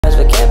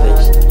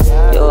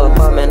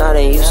not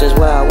in use since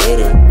where I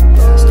waited.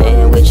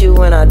 Staying with you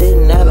when I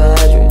didn't have a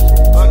address.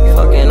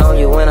 Fucking on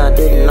you when I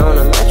didn't own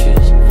a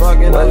mattress.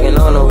 Working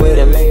on a way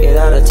to make it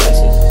out of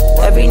Texas.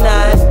 Every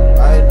night.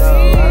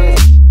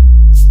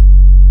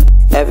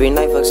 Every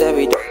night fucks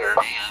every day.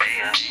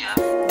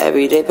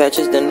 Every day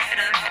patches the night.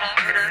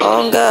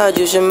 Oh God,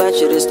 you should match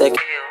it, it's that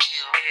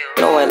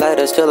no white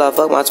lighters till I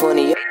fuck my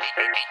 28.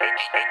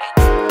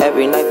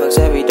 Every night fucks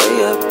every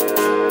day up.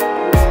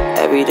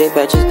 Every day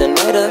patches the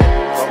night up.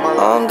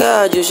 Oh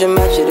God, you should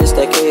match it, it's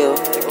that KO.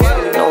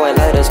 No white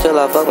lighters till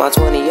I fuck my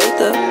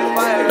 28th up.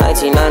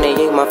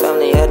 1998, my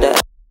family had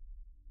that.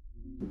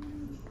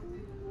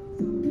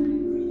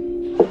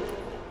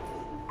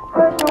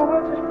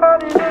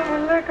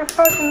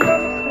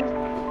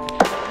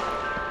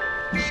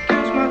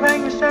 Excuse my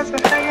language, that's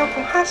a hang up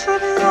on how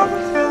city I'm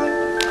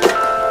feeling.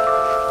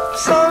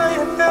 Sorry, I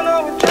feel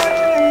no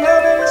attraction and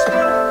none of this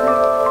feeling.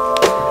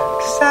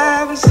 Cause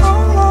I've been so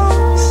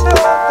long, so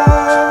long.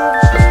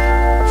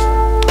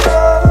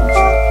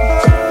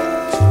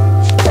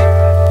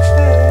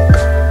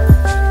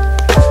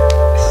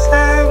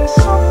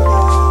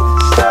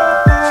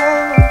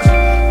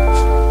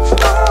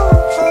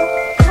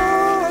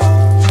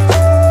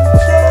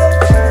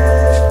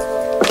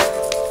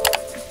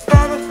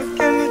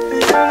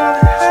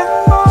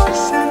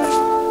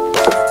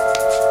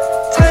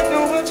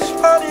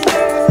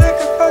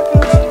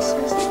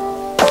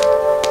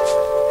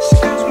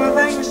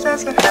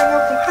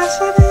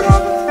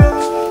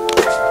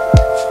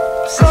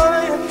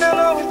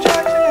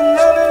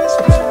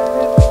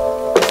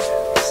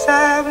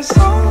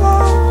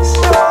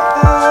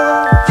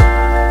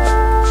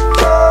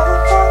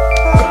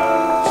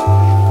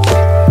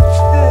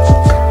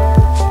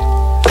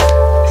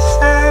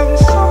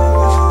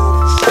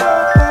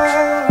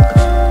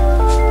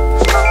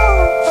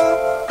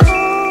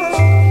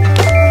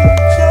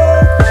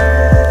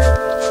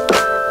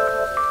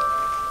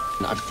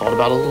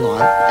 About it a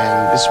lot,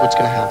 and this is what's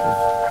gonna happen.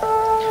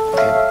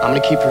 Okay? I'm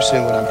gonna keep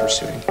pursuing what I'm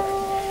pursuing,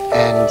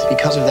 and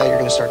because of that, you're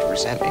gonna start to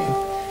resent me,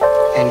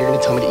 and you're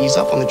gonna tell me to ease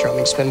up on the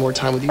drumming, spend more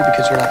time with you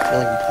because you're not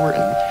feeling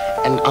important,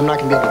 and I'm not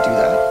gonna be able to do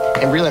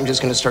that. And really, I'm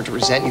just gonna start to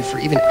resent you for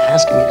even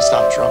asking me to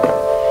stop drumming,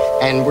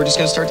 and we're just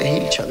gonna start to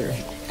hate each other,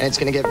 and it's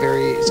gonna be ugly.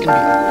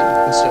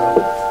 And so,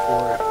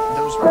 for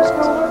those reasons,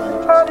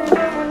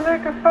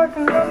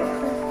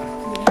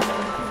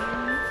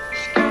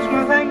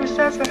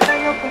 that's a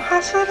hang up on how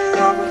city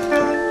I'm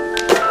feeling.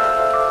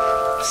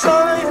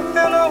 Sorry, I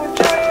feel no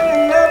attraction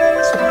and none of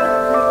this feeling.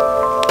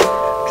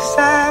 Cause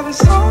I've been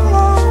so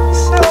long,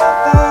 so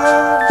long.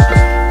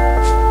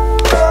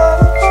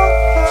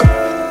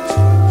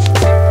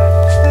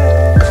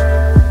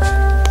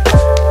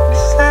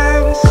 Cause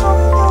I've been so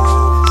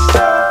long, so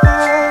long.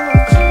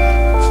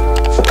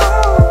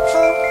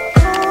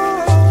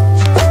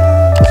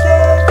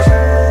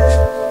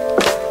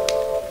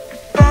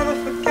 Father,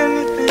 forgive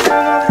me for you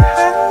know that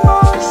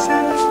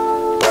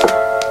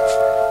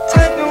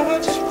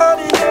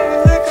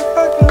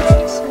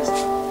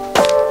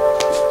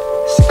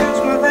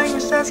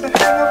that's a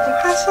hang up on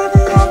how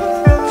city I'm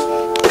feeling.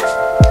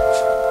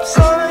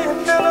 Sorry, I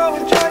feel no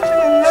attraction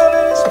and none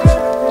of this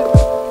feeling.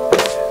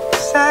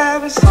 Cause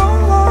I've been so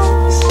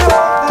long, so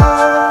long.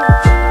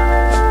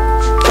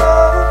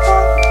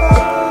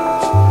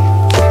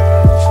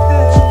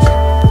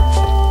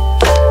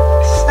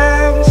 Cause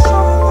I've been so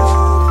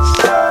long,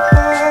 so long.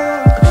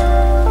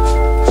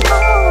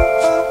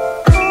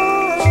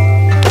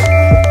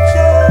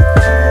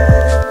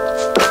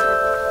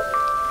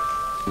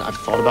 I've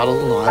thought about it a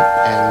lot,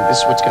 and this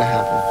is what's gonna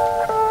happen.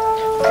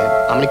 Okay?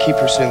 I'm gonna keep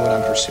pursuing what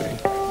I'm pursuing,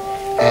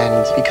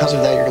 and because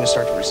of that, you're gonna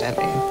start to resent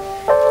me,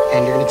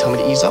 and you're gonna tell me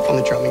to ease up on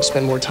the drumming,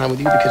 spend more time with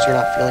you because you're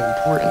not feeling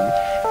important,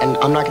 and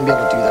I'm not gonna be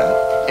able to do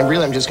that. And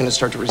really, I'm just gonna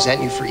start to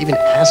resent you for even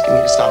asking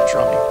me to stop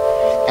drumming,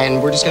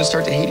 and we're just gonna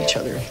start to hate each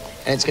other,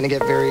 and it's gonna be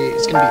ugly.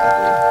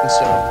 And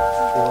so,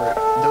 for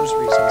those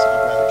reasons,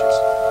 I'd rather just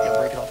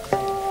break it off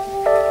clean.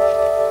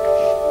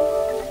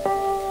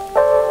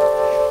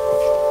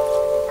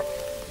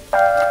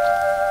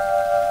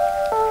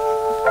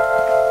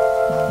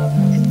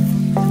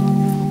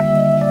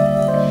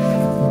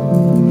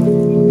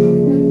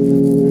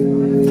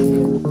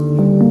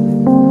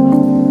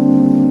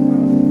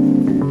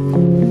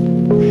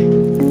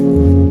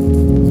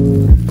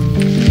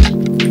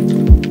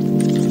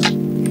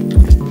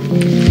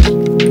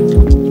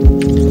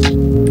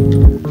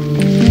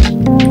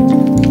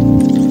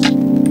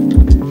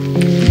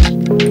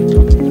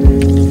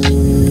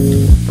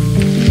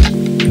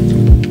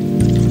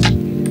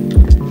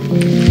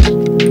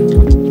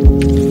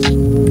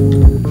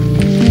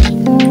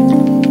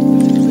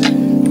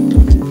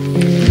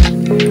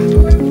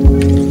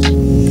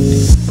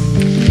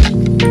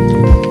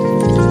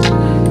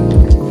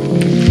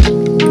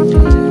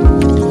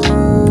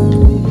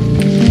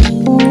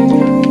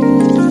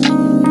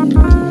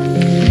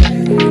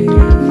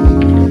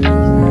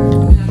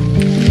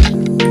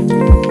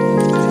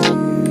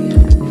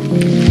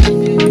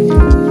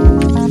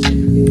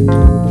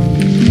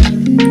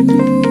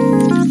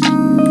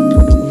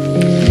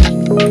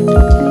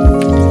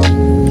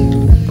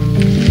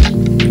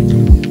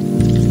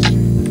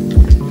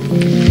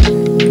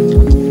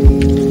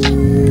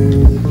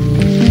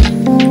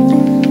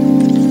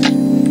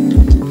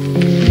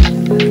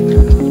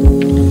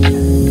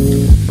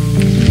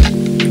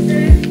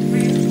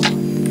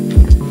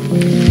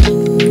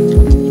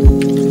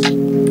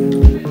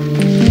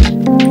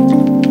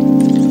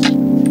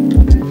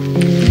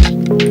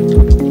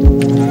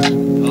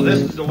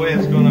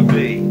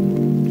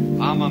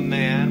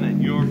 man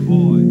and your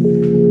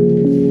boy.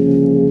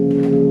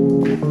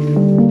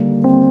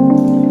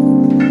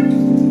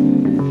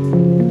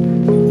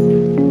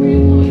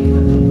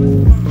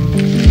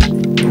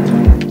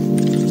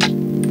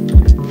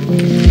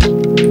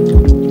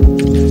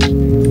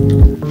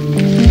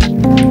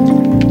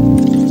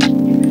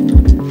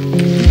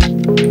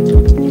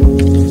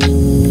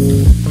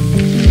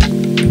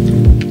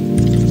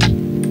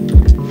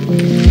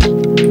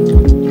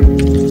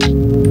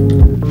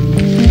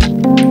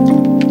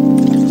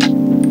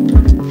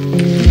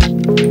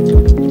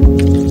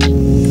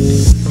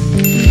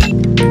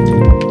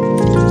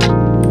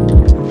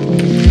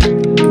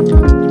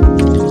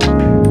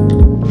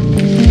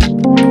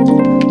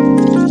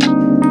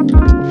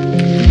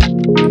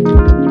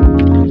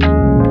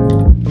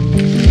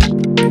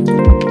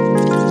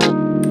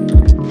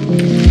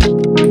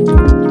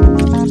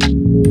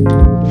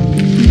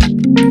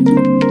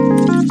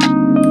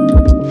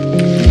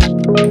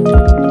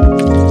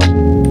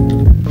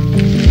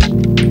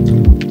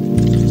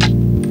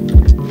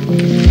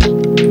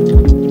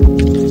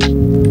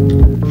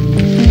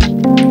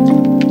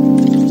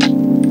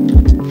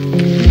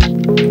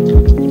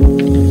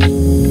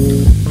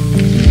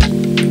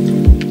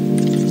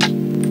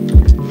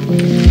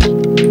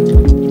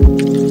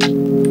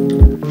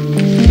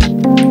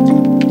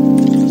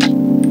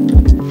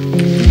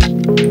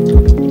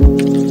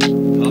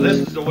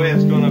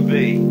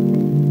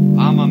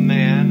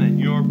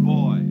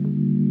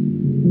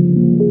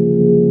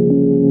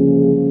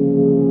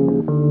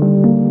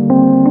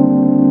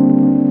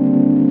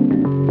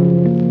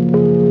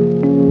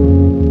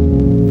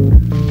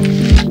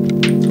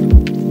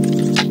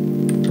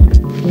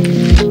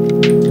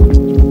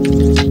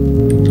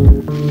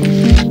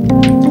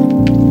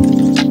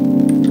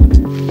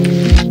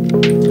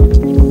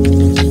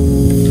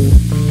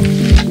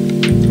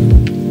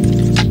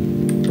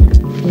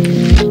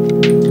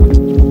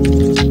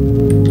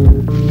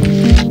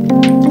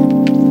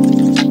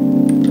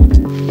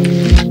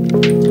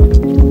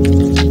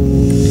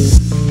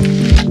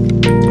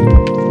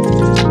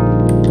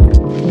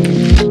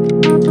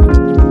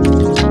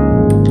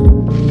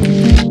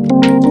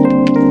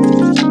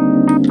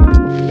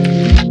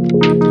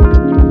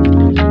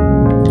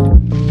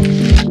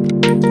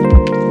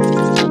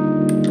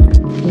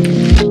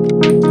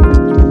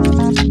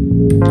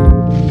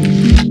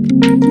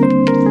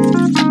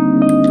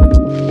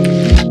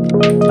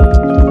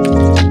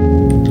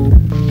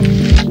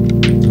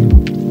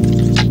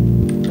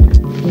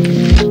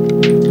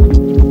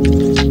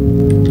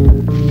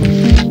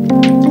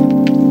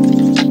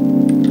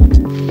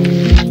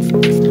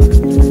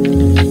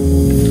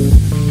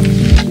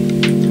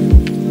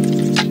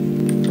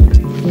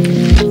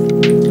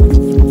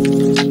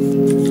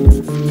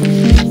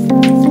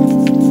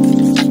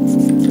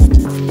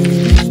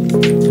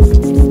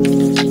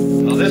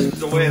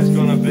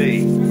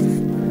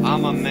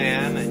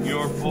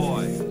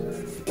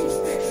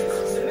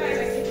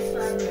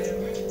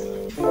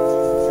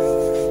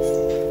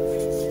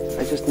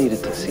 just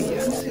needed to see you.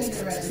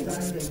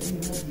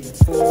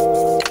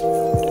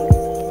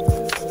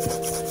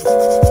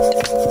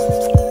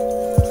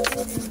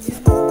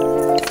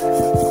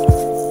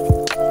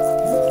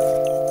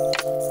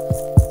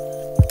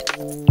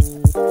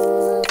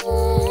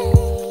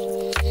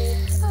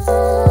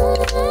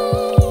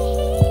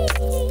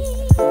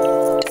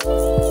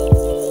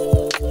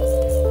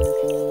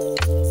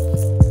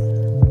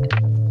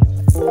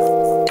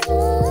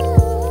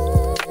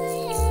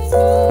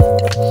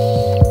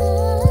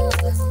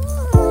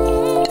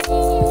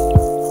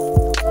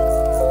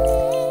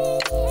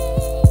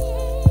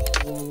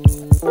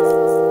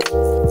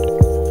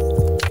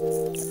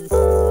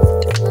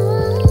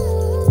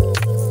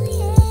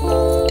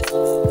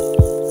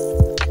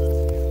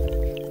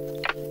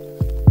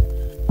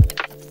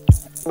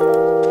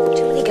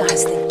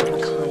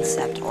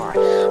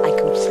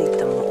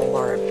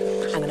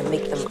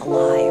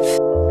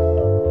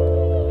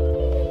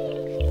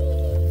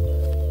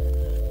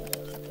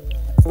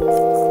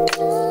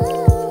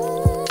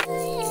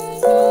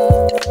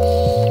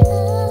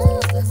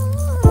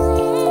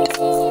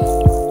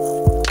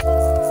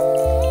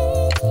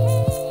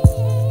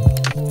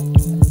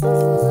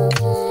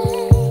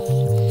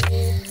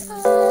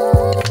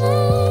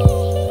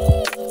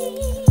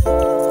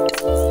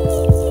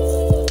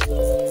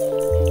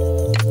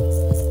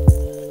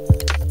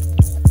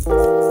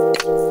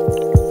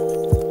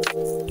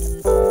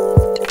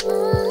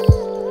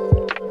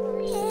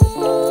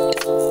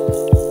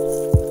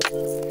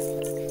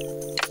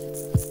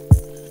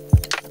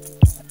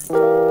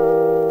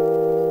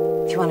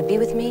 If you want to be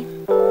with me,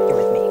 you're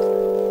with me.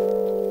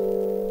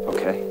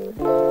 Okay.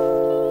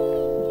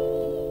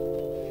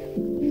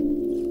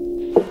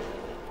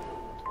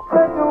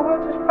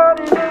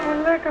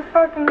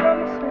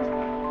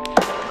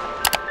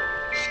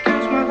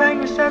 Excuse my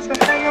language, that's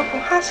a hang up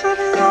on how silly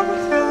I'm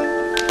feeling.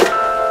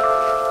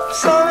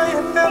 Sorry,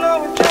 I feel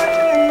no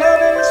attraction and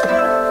none of this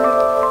feeling.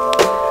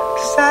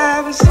 'Cause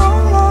I've been so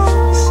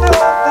long, so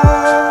long.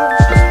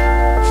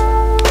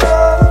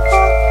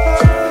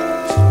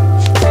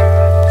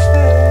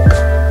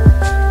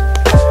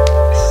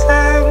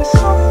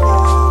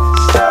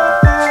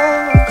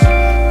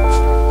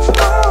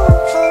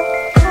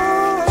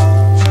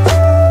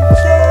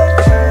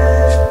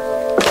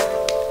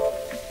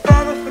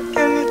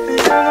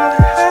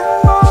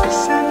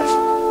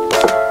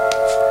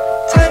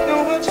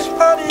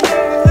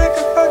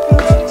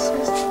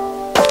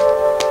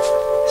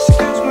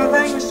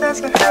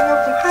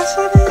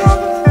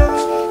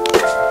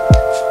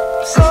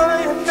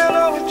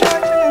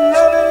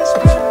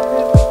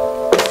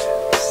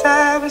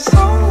 so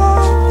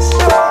long, so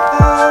long.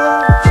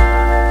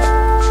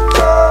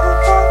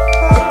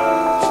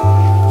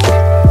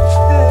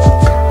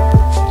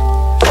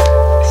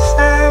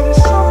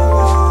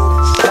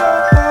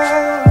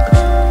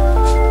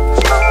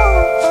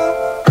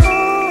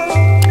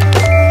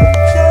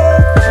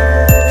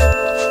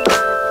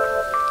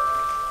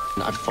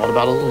 I've thought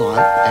about it a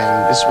lot,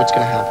 and this is what's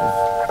going to happen.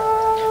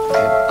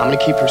 Okay, I'm going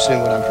to keep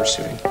pursuing what I'm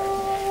pursuing.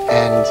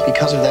 And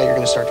because of that, you're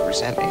going to start to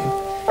resent me.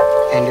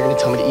 And you're going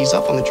to tell me to ease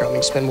up on the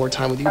drumming, spend more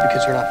time with you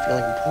because you're not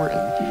feeling important.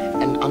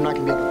 And I'm not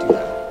going to be able to do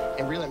that.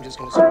 And really, I'm just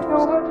going to start to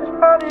resent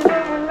you.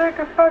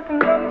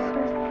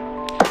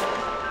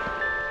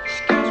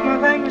 Excuse my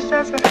language,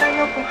 that's a hang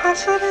up on how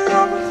city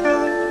I'm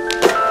feeling.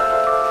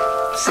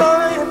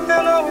 Sorry, I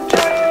feel no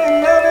attraction and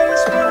now that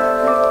it's been.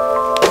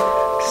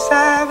 'Cause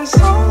I've been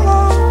so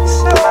long,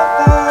 so long.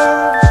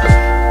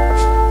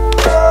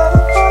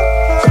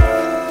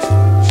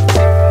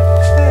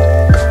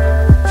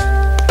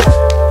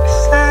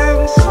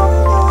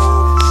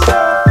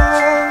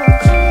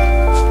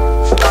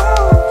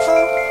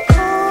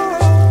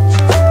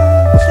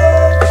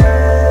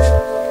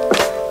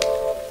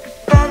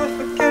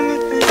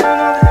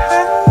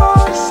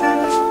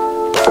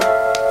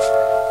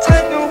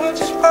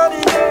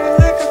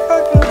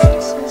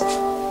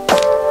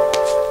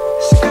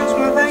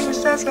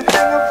 That's a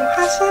hang up on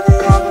how city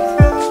I'm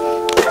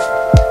feeling.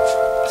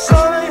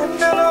 Sorry, I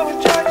feel no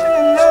attraction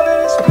and now that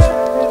it's been.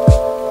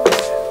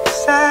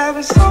 'Cause I've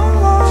been so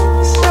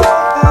long, so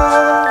long.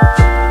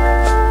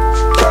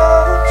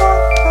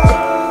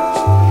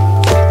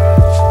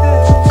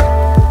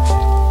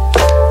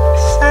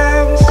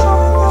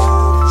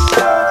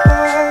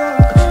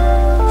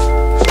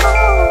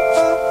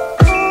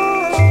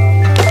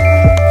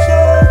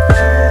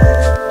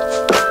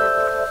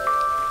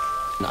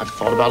 I've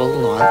thought about it a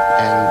lot,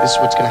 and this is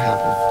what's going to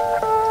happen.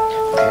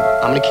 Okay,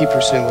 I'm going to keep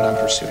pursuing what I'm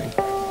pursuing.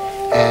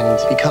 And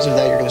because of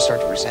that, you're going to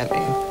start to resent me.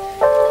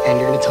 And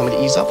you're going to tell me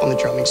to ease up on the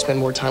drumming, spend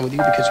more time with you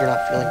because you're not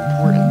feeling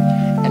important.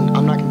 And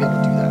I'm not going to be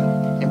able to do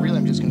that. And really,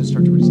 I'm just going to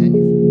start to resent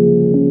you.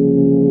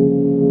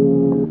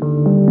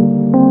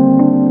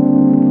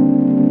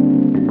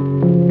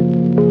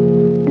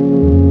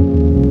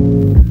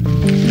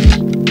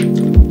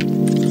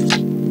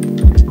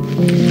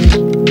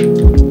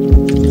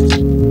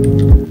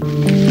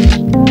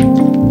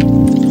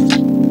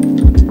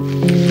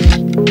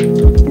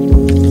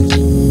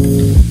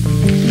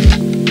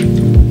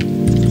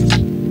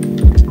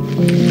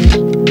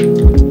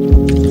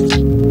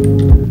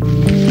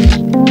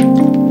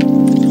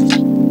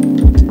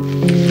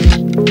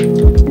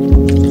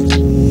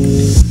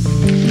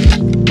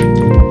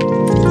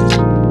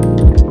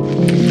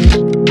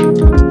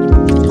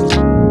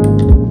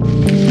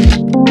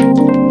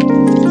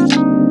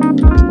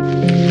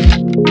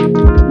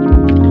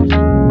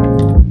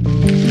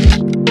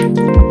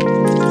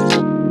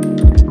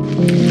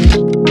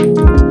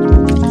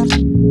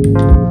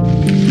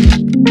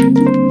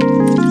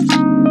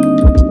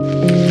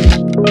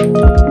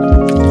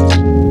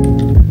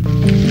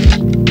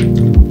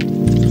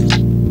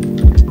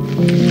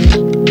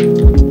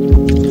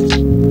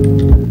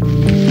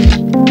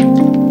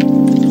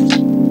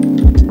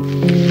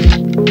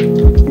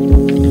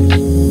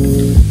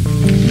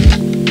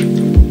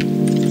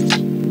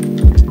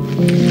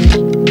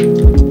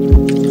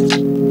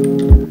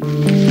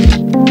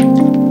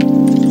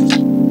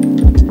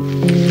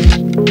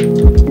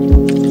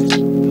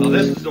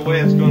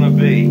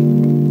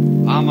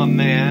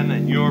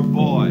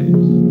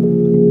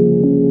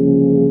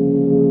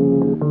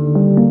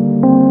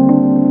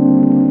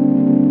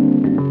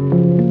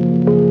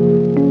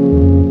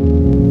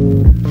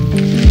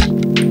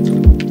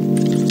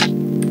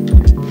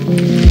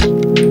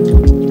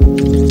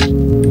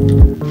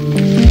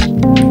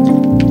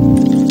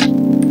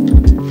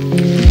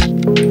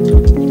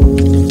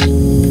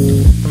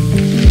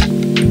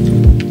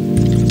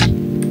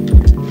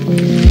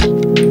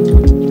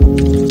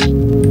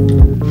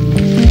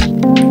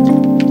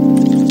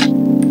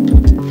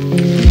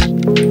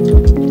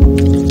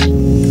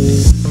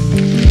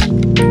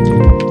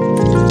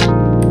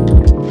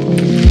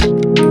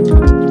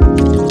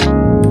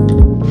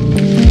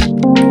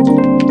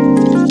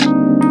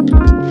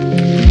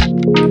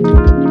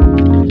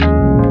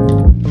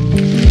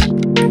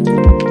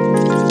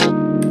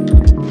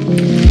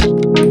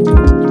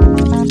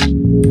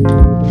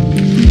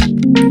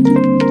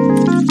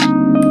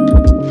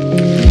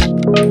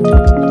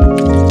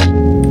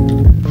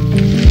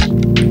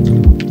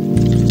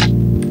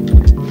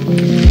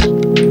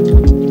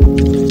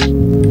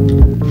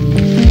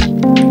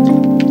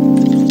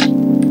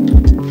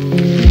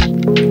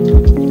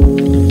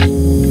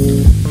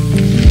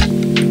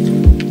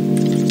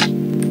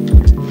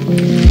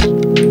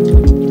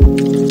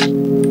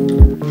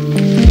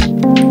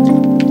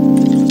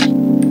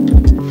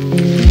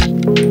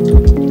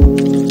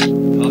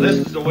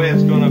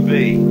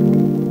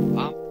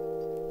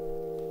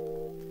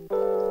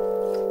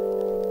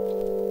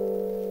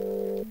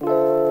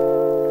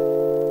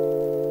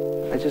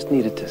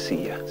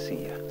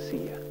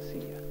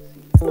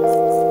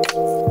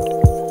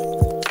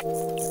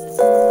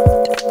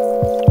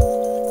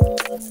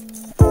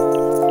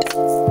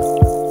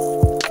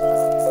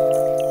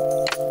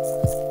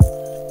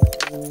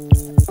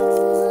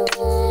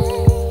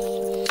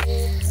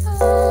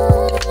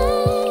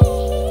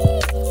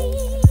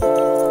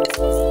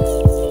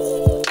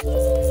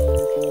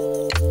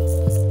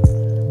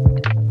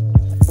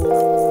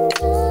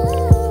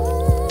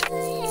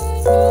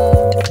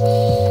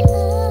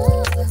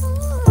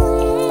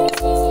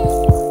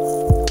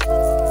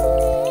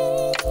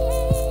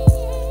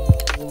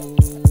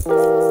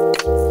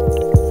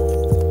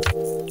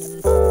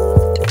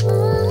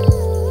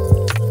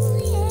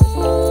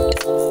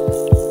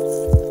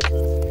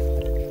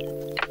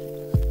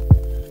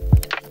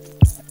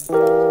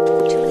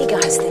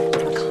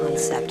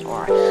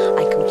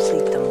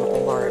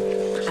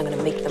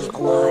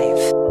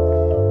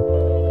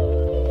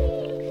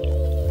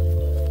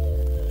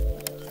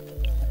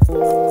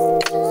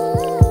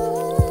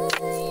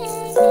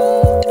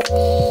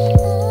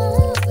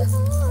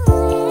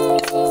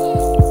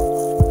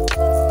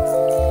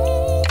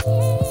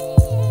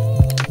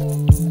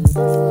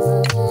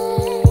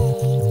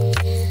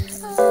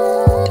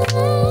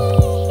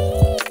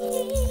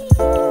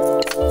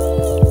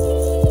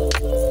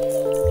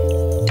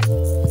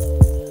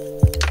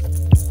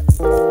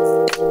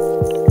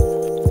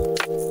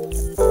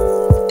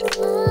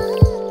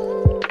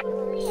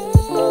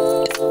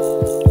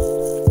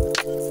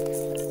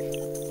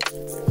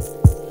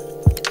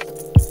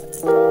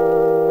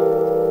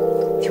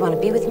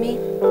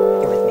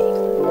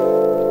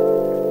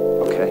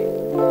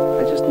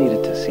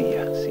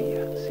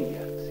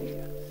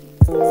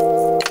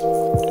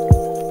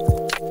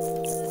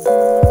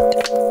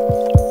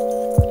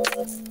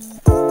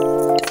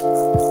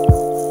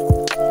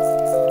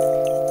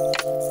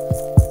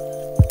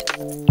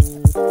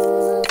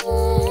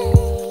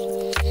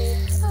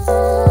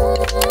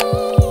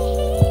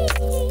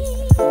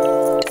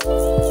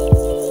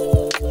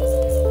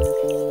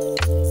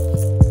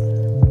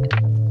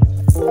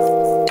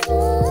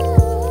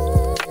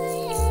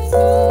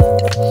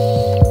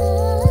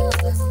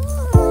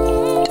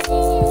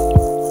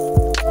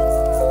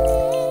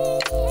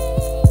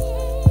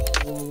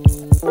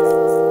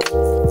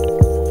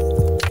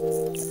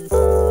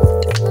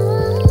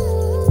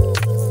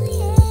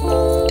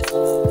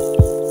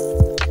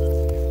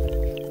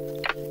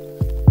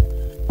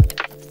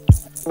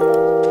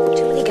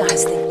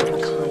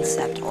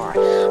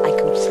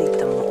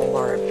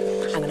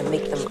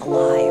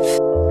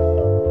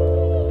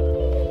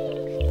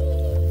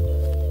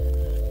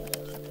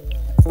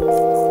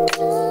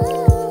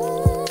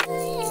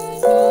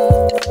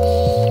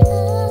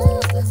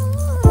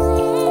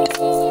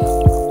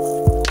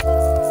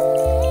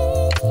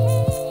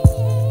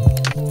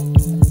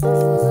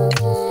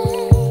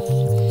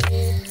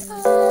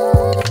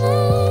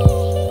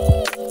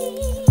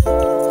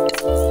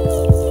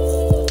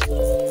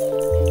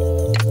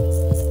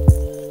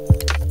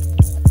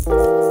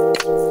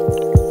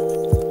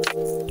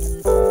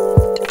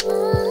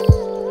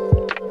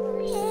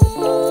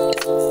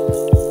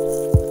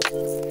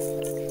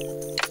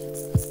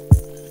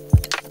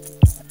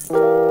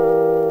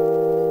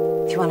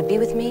 be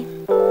with me,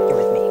 you're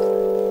with me.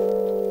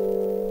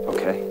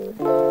 Okay.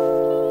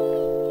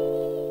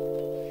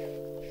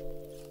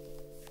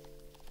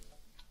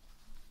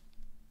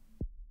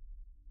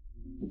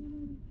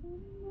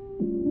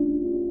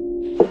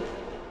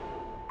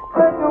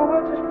 Take no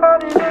witches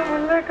party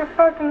with liquor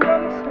fucking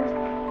nemesis.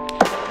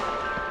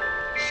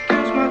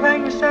 Excuse my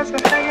language, that's a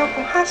hang up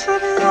on how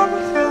city I've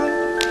been feeling.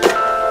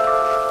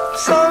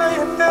 Sorry,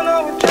 I feel no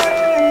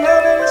attraction and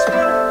none of this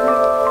feeling.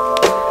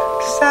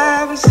 Cause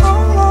I've been so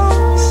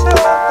long, so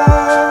long.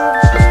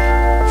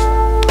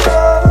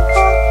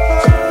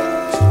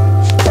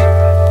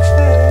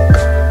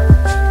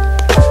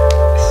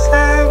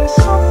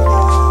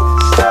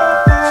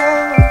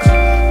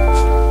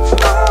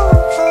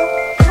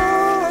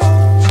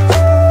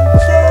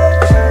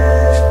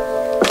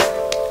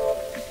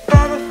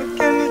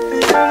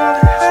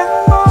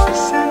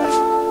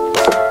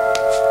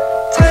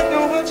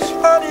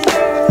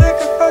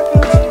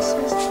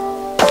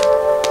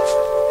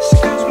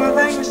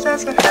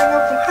 That's a hang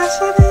up on how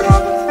city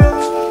I've been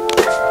feeling.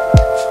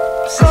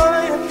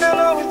 Sorry, I feel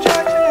no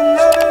attraction and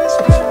none of this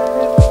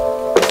feeling.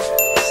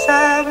 Cause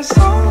I've been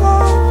so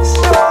long,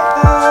 so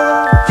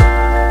long.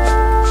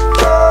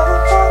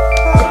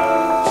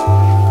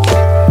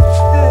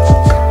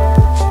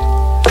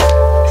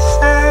 Cause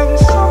I've been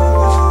so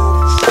long,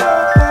 so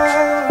long.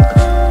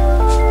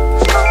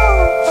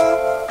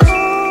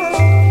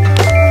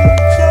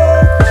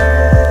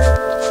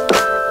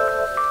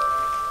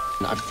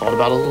 I've thought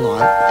about it a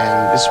lot,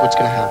 and this is what's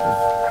gonna happen.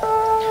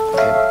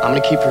 Okay? I'm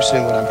gonna keep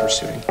pursuing what I'm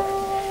pursuing.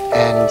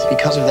 And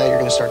because of that, you're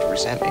gonna start to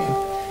resent me.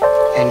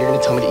 And you're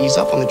gonna tell me to ease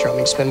up on the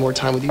drumming, spend more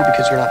time with you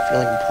because you're not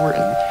feeling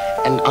important.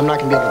 And I'm not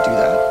gonna be able to do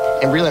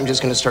that. And really, I'm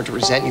just gonna start to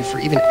resent you for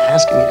even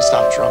asking me to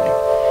stop drumming.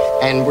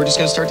 And we're just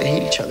gonna start to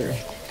hate each other.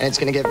 And it's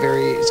gonna be ugly.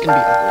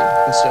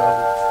 And so,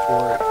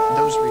 for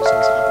those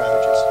reasons, I'd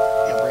rather just,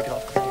 break it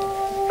off clean.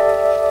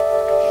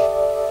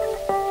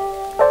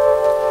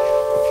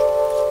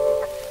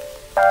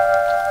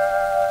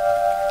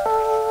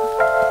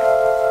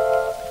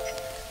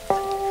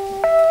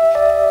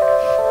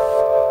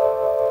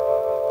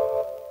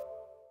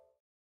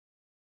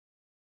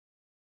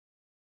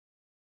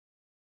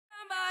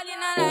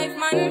 Life,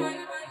 man.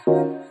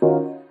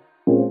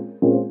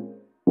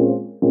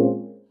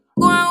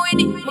 Go on with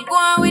it, go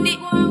on with it.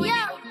 Yo,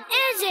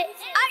 is it?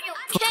 Are you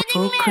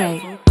kidding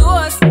me?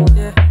 Force,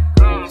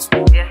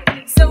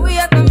 yeah. So we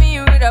are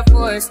coming with a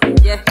force,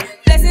 yeah.